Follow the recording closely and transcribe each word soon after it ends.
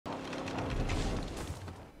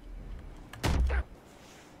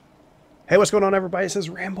Hey, what's going on, everybody? This is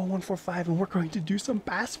Rambo145, and we're going to do some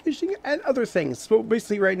bass fishing and other things. So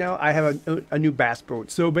basically, right now, I have a new bass boat.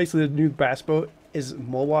 So basically, the new bass boat is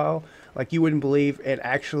mobile, like you wouldn't believe, and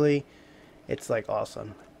actually, it's like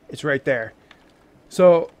awesome. It's right there.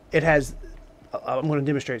 So it has. I'm going to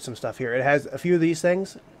demonstrate some stuff here. It has a few of these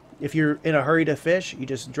things. If you're in a hurry to fish, you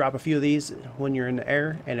just drop a few of these when you're in the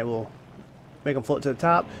air, and it will make them float to the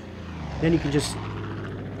top. Then you can just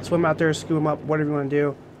swim out there, scoop them up, whatever you want to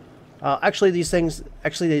do. Actually, these things,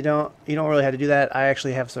 you don't really have to do that. I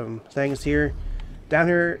actually have some things here. Down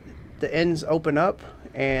here, the ends open up,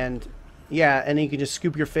 and yeah, and then you can just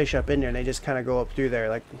scoop your fish up in there, and they just kind of go up through there,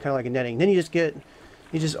 like kind of like a netting. Then you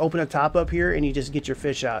just open the top up here, and you just get your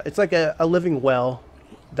fish out. It's like a living well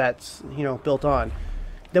that's, built on.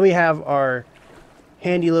 Then we have our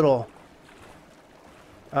handy little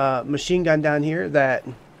machine gun down here that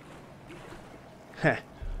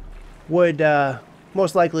would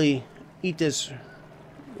most likely eat this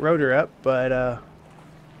rotor up, but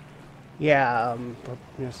yeah,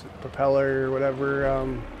 propeller or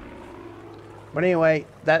whatever. But anyway,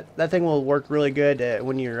 that thing will work really good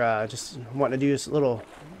when you're just wanting to do this little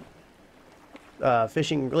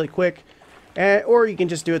fishing really quick, or you can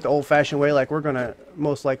just do it the old-fashioned way, like we're gonna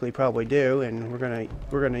most likely probably do, and we're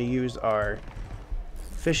gonna use our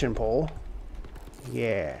fishing pole.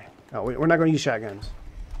 Yeah, no, we're not gonna use shotguns.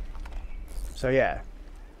 So yeah.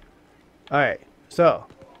 Alright, so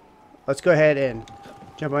let's go ahead and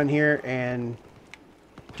jump on here and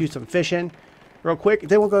do some fishing real quick.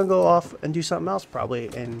 Then we're going to go off and do something else probably,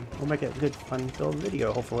 and we'll make a good fun-filled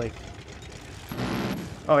video hopefully.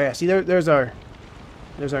 Oh yeah, see there's our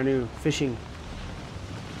new fishing.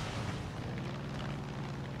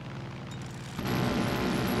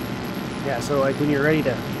 Yeah, so like when you're ready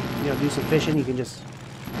to do some fishing, you can just,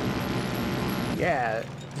 yeah,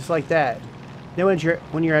 just like that. Then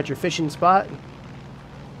when you're at your fishing spot,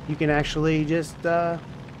 you can actually just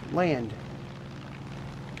land.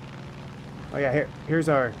 Oh yeah, here's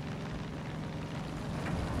our.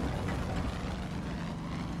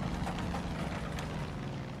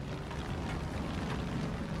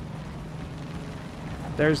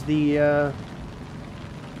 There's the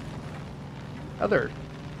other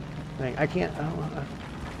thing. I can't. I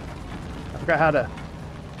forgot how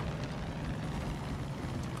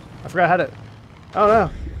to. Oh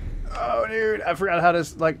no. Oh dude, I forgot how to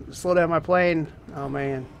like slow down my plane. Oh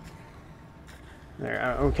man. There,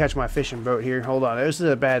 I'm gonna catch my fishing boat here. Hold on. This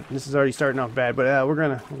is already starting off bad, but we're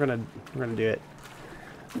gonna do it.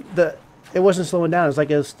 It wasn't slowing down. It's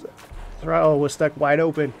like its throttle was stuck wide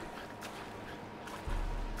open.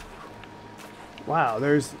 Wow,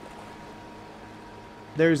 there's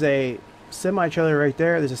a semi trailer right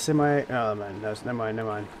there. There's a semi. Oh man, no, never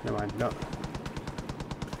mind. No.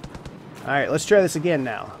 Alright, let's try this again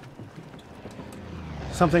now.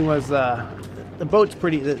 Something was, the boat's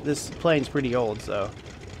pretty, this plane's pretty old, so.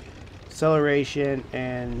 Acceleration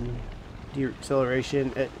and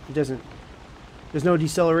deceleration, it doesn't, there's no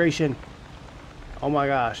deceleration. Oh my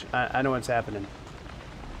gosh, I know what's happening.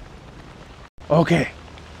 Okay,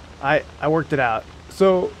 I worked it out.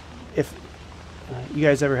 So, if you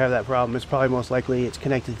guys ever have that problem, it's probably most likely it's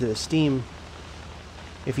connected to the Steam.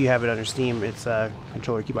 If you have it under Steam, it's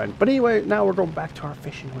controller keybind. But anyway, now we're going back to our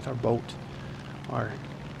fishing with our boat. Our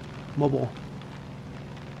mobile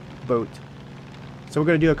boat. So we're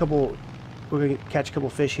going to do we're going to catch a couple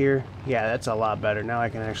fish here. Yeah, that's a lot better. Now I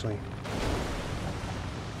can actually...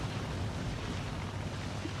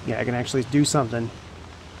 Yeah, I can actually do something.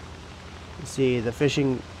 Let's see, the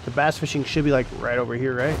bass fishing should be like right over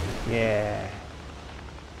here, right? Yeah.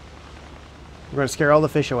 We're going to scare all the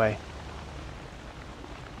fish away.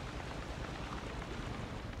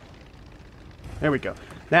 There we go.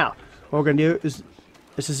 Now, what we're gonna do is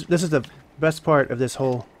this is the best part of this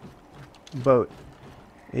whole boat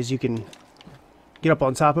is you can get up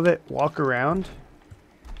on top of it, walk around.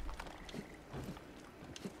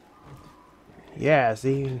 Yeah,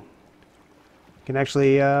 see, you can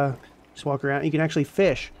actually just walk around. You can actually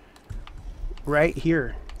fish right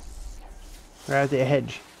here, right at the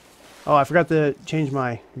edge. Oh, I forgot to change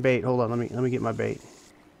my bait. Hold on, let me get my bait.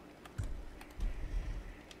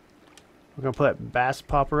 We're going to put bass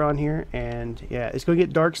popper on here, and yeah, it's going to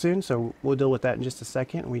get dark soon, so we'll deal with that in just a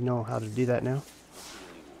second. We know how to do that now.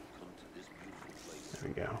 There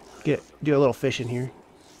we go. Do a little fishing here.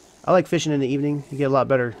 I like fishing in the evening. You get a lot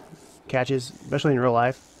better catches, especially in real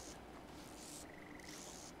life.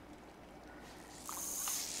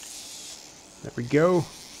 There we go.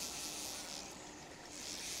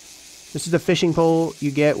 This is the fishing pole you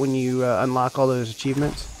get when you unlock all those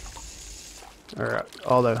achievements. Or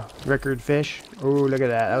all the record fish. Oh, look at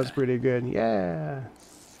that. That was pretty good. Yeah.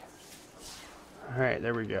 Alright,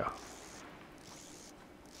 there we go.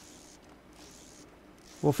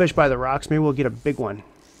 We'll fish by the rocks. Maybe we'll get a big one.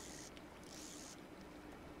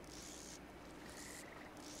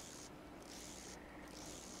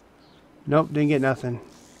 Nope, didn't get nothing.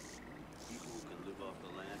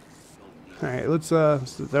 Alright, let's throw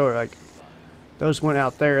it like... Those went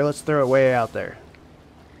out there. Let's throw it way out there.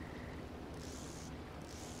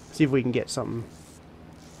 See if we can get something.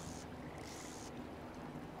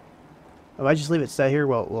 If I just leave it set here,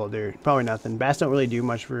 well, dude, probably nothing. Bass don't really do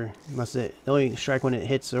much for unless it they only strike when it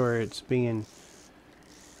hits or it's being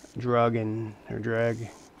drug or drag.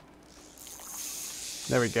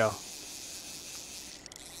 There we go.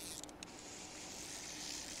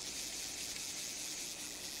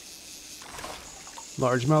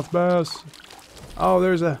 Largemouth bass. Oh,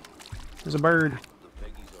 there's a bird.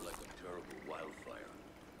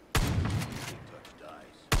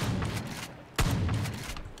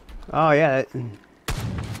 Oh yeah,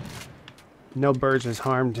 no birds was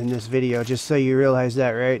harmed in this video, just so you realize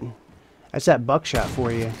that, right? That's that buckshot for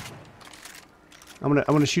you. I'm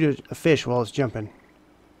gonna shoot a fish while it's jumping.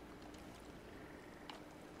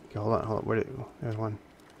 Okay, hold on. There's one.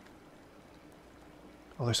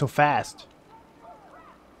 Oh, they're so fast.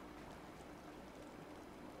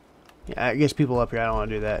 Yeah, I guess people up here, I don't want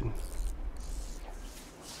to do that.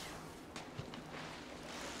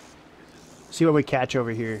 See what we catch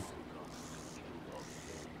over here.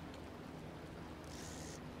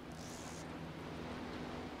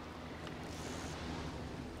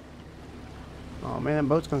 Oh man, that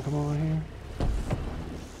boat's gonna come over here.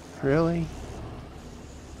 Really?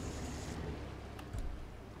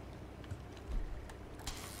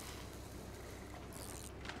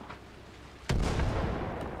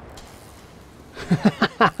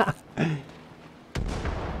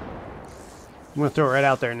 I'm gonna throw it right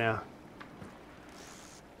out there now.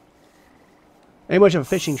 Ain't much of a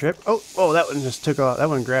fishing trip. Oh, that one just took off. That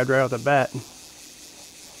one grabbed right off the bat.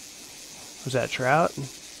 Was that a trout?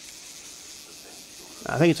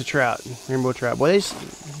 I think it's a trout. Rainbow trout. Boy, they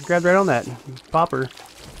just grabbed right on that popper.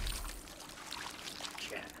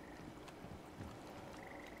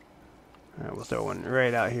 Alright, we'll throw one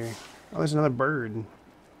right out here. Oh, there's another bird.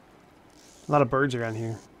 A lot of birds around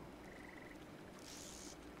here.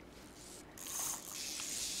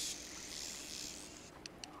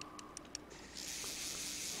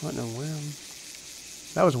 What in the world?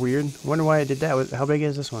 That was weird. Wonder why it did that. How big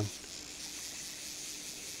is this one?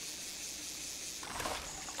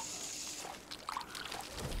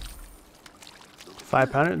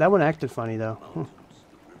 £5. That one acted funny though.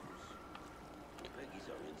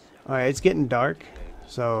 Alright, it's getting dark,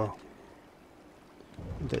 so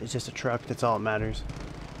it's just a truck. That's all that matters.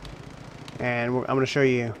 And I'm going to show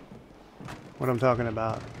you what I'm talking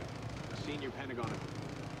about. Senior Pentagon.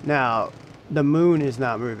 Now, the moon is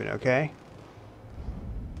not moving, okay?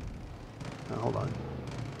 Oh, hold on.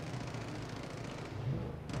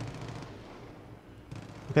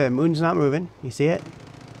 Okay, the moon's not moving. You see it?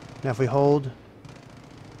 Now if we hold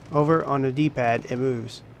over on the D-pad, it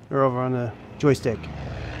moves. Or over on the joystick.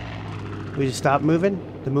 We just stop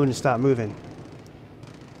moving, the moon has stopped moving.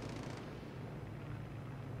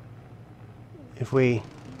 If we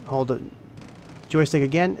hold the joystick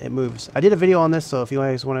again, it moves. I did a video on this, so if you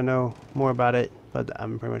guys want to know more about it, but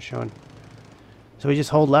I'm pretty much showing. So we just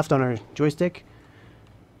hold left on our joystick,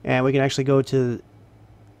 and we can actually go to,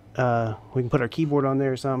 we can put our keyboard on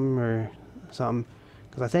there or something,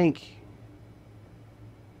 because I think,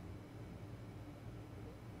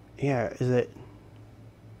 yeah, is it?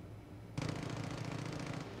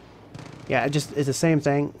 Yeah, it's the same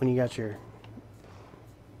thing when you got your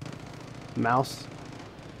mouse.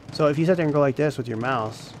 So if you sit there and go like this with your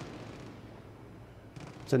mouse,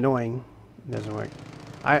 it's annoying. It doesn't work.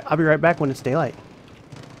 I'll be right back when it's daylight.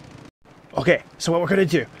 Okay, so what we're gonna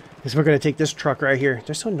do is we're gonna take this truck right here.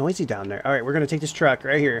 They're so noisy down there. All right, we're gonna take this truck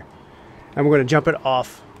right here, and we're gonna jump it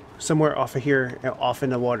off somewhere off of here and off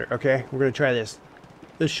in the water. Okay, we're gonna try this.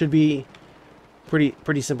 This should be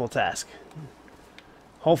pretty simple task.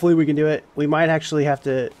 Hopefully we can do it. We might actually have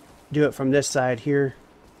to do it from this side here.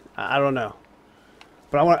 I don't know.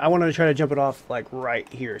 But I want to try to jump it off like right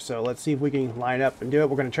here. So let's see if we can line up and do it.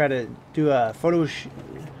 We're going to try to do a photo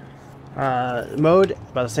mode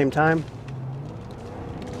about the same time.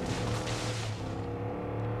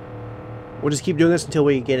 We'll just keep doing this until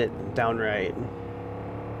we get it down right.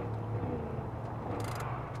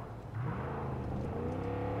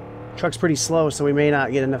 Truck's pretty slow, so we may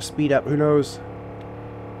not get enough speed up. Who knows?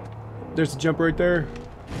 There's a jump right there.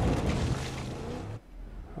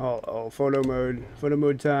 Oh, photo mode. Photo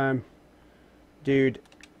mode time. Dude,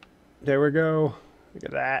 there we go. Look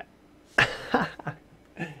at that.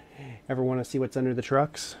 Ever want to see what's under the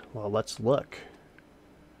trucks? Well, let's look.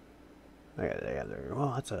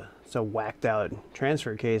 Well, it's a whacked out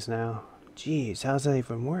transfer case now. Jeez, how's that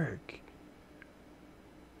even work?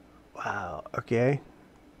 Wow, okay.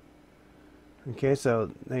 Okay, so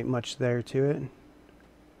ain't much there to it.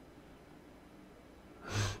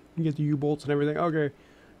 You get the U-bolts and everything. Okay.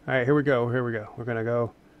 Alright, here we go. Here we go. We're gonna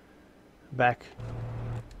go back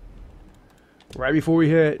right before we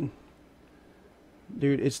hit.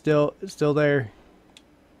 Dude, it's still there.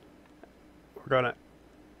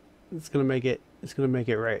 It's gonna make it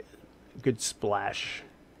right. Good splash.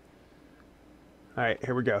 Alright,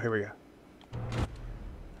 here we go. Here we go.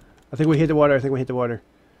 I think we hit the water.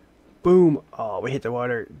 Boom. Oh, we hit the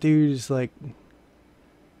water. Dude, just like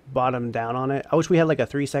bottom down on it. I wish we had like a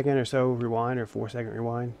 3-second or so rewind or 4-second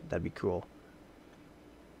rewind. That'd be cool.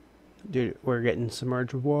 Dude, we're getting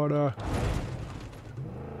submerged with water.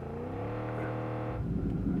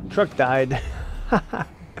 Truck died.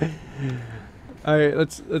 Alright,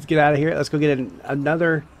 let's get out of here. Let's go get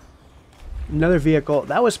another vehicle.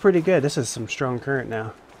 That was pretty good. This is some strong current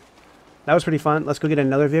now. That was pretty fun. Let's go get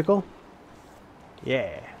another vehicle.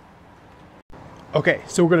 Yeah. Okay,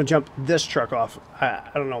 so we're gonna jump this truck off.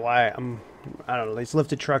 I don't know why. I don't know. These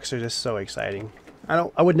lifted trucks are just so exciting.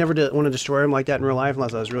 I would never want to destroy them like that in real life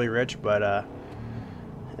unless I was really rich. But I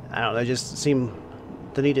don't know. They just seem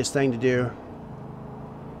the neatest thing to do.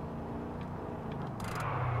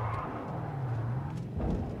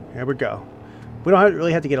 Here we go. We don't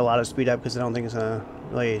really have to get a lot of speed up because I don't think it's gonna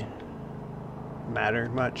really matter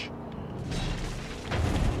much.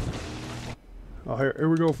 Oh, here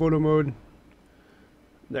we go, photo mode.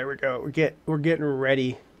 There we go. We're getting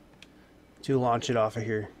ready to launch it off of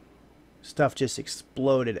here. Stuff just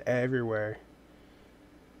exploded everywhere.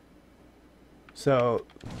 So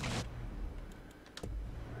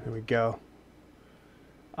there we go.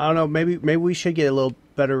 I don't know. Maybe we should get a little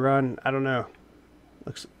better run. I don't know.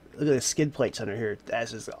 Look at the skid plates under here.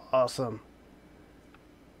 That's just awesome.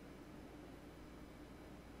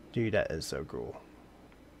 Dude, that is so cool.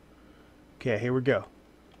 Okay, here we go.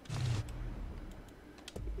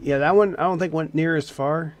 Yeah, that one I don't think went near as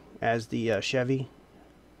far as the Chevy.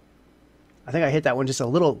 I think I hit that one just a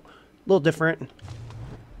little different.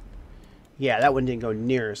 Yeah, that one didn't go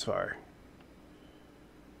near as far.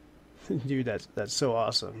 Dude, that's so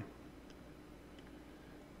awesome.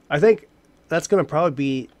 I think that's gonna probably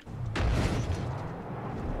be.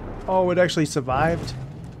 Oh, it actually survived.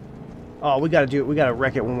 Oh, we gotta do it. We gotta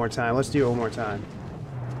wreck it one more time. Let's do it one more time.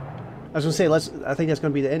 I was gonna say I think that's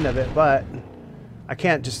gonna be the end of it, but I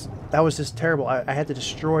can't just. That was just terrible. I had to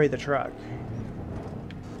destroy the truck.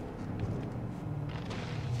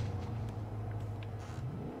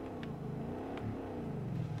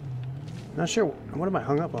 Not sure. What am I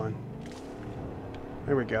hung up on?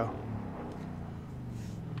 There we go.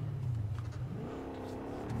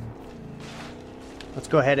 Let's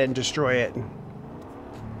go ahead and destroy it.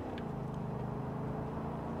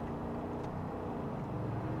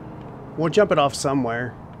 We'll jump it off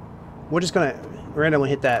somewhere. We're just gonna randomly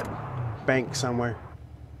hit that bank somewhere.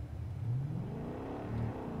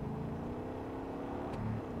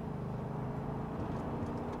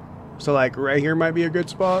 So like right here might be a good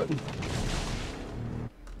spot.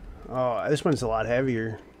 Oh, this one's a lot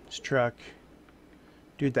heavier. This truck.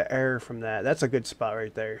 Dude, the air from that. That's a good spot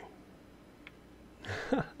right there.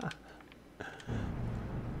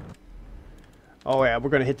 Oh yeah, we're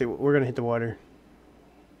gonna hit the water.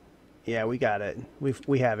 Yeah, we got it.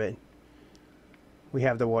 We have it. We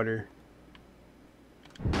have the water.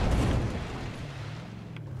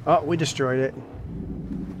 Oh, we destroyed it.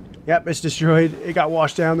 Yep, it's destroyed. It got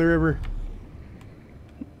washed down the river.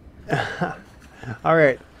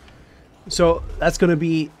 Alright. So that's gonna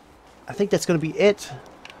be, I think that's gonna be it.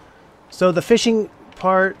 So the fishing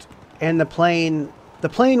part and the plane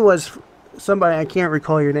was somebody, I can't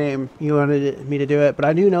recall your name. You wanted me to do it, but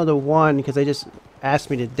I do know the one because they just asked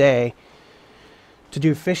me today to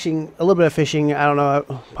do fishing, a little bit of fishing. I don't know, I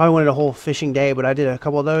probably wanted a whole fishing day, but I did a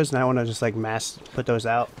couple of those and I want to just like mass put those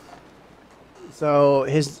out. So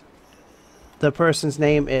the person's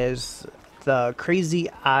name is the Crazy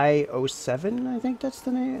I07, I think that's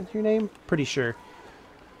the name, your name, pretty sure.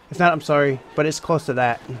 If not, I'm sorry, but it's close to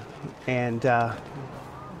that. And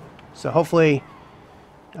so hopefully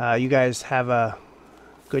you guys have a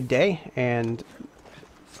good day. And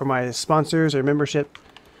for my sponsors or membership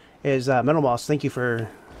is Metal Boss. Thank you for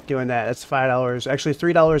doing that. That's $5, actually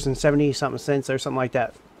 $3.70 something cents or something like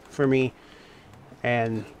that for me.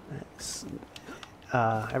 And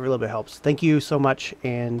Every little bit helps. Thank you so much,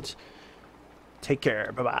 and take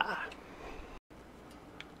care. Bye-bye.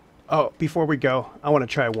 Oh, before we go, I want to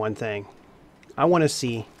try one thing. I want to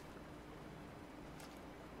see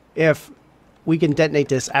if we can detonate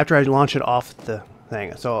this after I launch it off the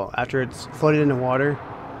thing. So after it's floated in the water,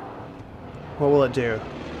 what will it do?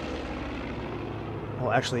 What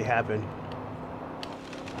will actually happen?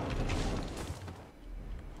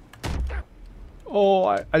 Oh,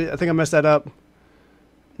 I think I messed that up.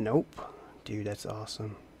 Nope. Dude, that's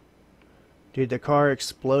awesome. Dude, the car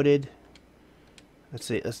exploded. Let's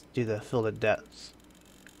see. Let's do the fill the depths.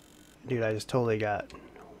 Dude, I just totally got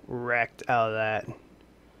wrecked out of that.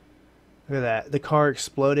 Look at that. The car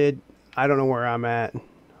exploded. I don't know where I'm at.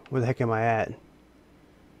 Where the heck am I at?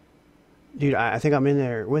 Dude, I think I'm in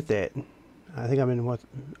there with it. I think I'm in what?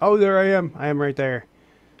 Oh, there I am. I am right there.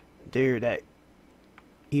 Dude, that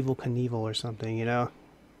Evil Knievel or something, you know?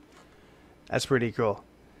 That's pretty cool.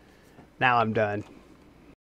 Now I'm done.